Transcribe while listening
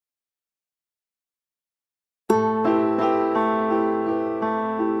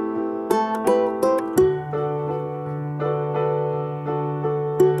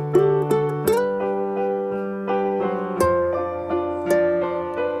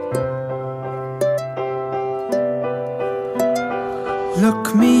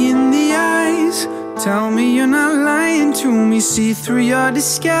Look me in the eyes, tell me you're not lying to me. See through your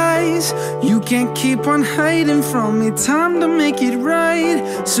disguise, you can't keep on hiding from me. Time to make it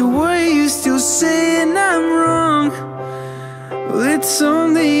right, so why are you still saying I'm wrong? Well, it's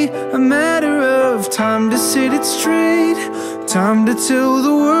only a matter of time to set it straight. Time to tell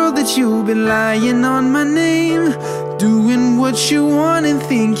the world that you've been lying on my name, doing what you want and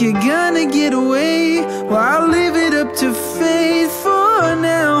think you're gonna get away. Well, I'll leave it up to fate for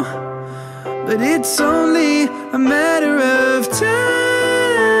now, but it's only a matter of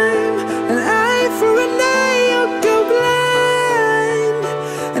time. An eye for an eye, you'll go blind.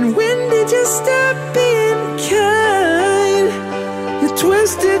 And when did you stop being kind? You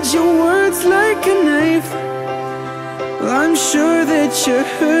twisted your words like a knife. Well, I'm sure that you're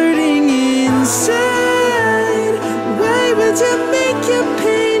hurting inside. Why would you make your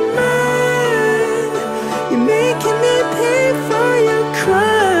pain mine? You're making me pay for your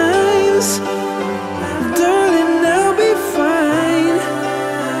crimes. Darling, I'll be fine,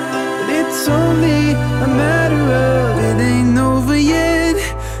 but it's only a matter of it ain't over yet.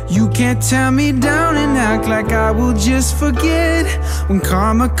 You can't tear me down and act like I will just forget. When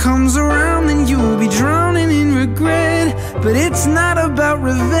karma comes around, then you'll be drowning in regret. But it's not about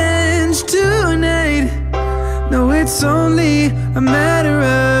revenge tonight. No, it's only a matter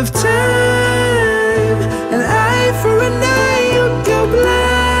of time. An eye for an eye, you'll go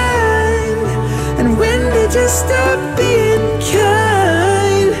blind. And when did you stop being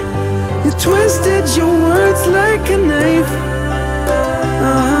kind? You twisted your words like a knife.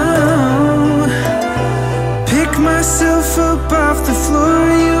 Pick myself up off the floor.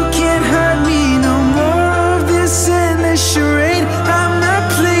 You can't hurt me no more of this endless charade. I'm not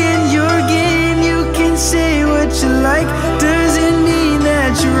playing your game. You can say what you like, doesn't mean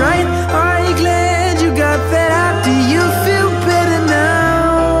that you're right. Are you glad you got that out? Do you feel better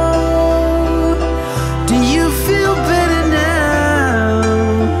now? Do you feel better now?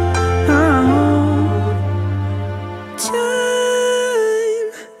 Time,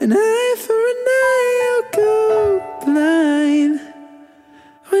 an eye for an eye, I'll go blind.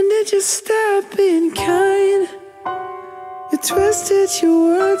 When did you stop being kind? You twisted your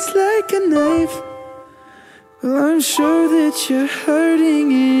words like a knife. Well, I'm sure that you're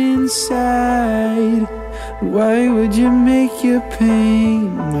hurting inside. Why would you make your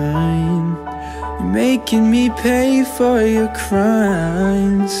pain mine? You're making me pay for your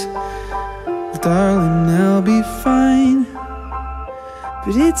crimes. Well, darling, I'll be fine,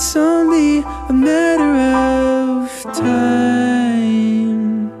 but it's only a matter of time.